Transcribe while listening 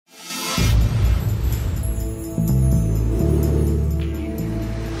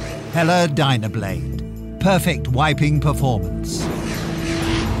HELLA DynaBlade. Perfect wiping performance.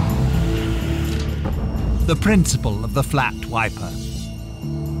 The principle of the flat wiper.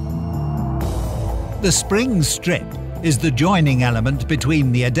 The spring strip is the joining element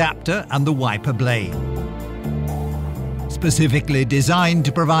between the adapter and the wiper blade. Specifically designed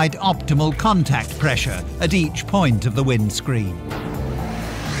to provide optimal contact pressure at each point of the windscreen.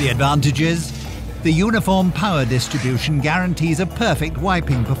 The advantages: the uniform power distribution guarantees a perfect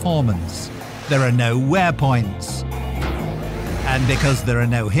wiping performance. There are no wear points. And because there are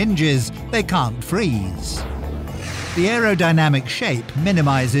no hinges, they can't freeze. The aerodynamic shape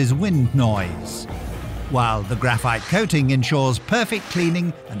minimizes wind noise, while the graphite coating ensures perfect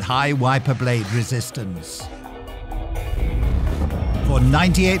cleaning and high wiper blade resistance. For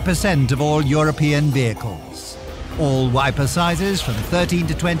 98% of all European vehicles, all wiper sizes from 13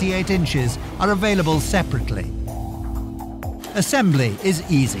 to 28 inches are available separately. Assembly is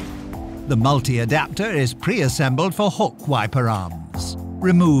easy. The multi-adapter is pre-assembled for hook wiper arms.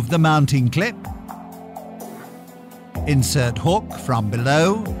 Remove the mounting clip, insert hook from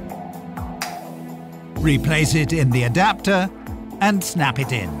below, replace it in the adapter and snap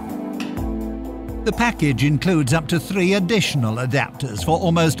it in. The package includes up to 3 additional adapters for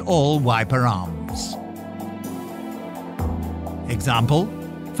almost all wiper arms. Example: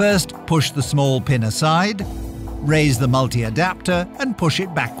 first push the small pin aside, raise the multi-adapter and push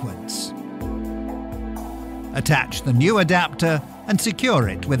it backwards. Attach the new adapter and secure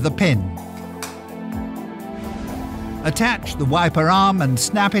it with the pin. Attach the wiper arm and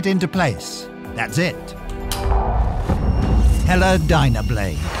snap it into place. That's it. HELLA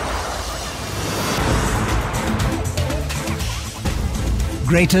DynaBlade.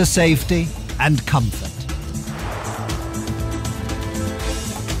 Greater safety and comfort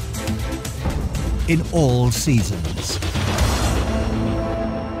in all seasons.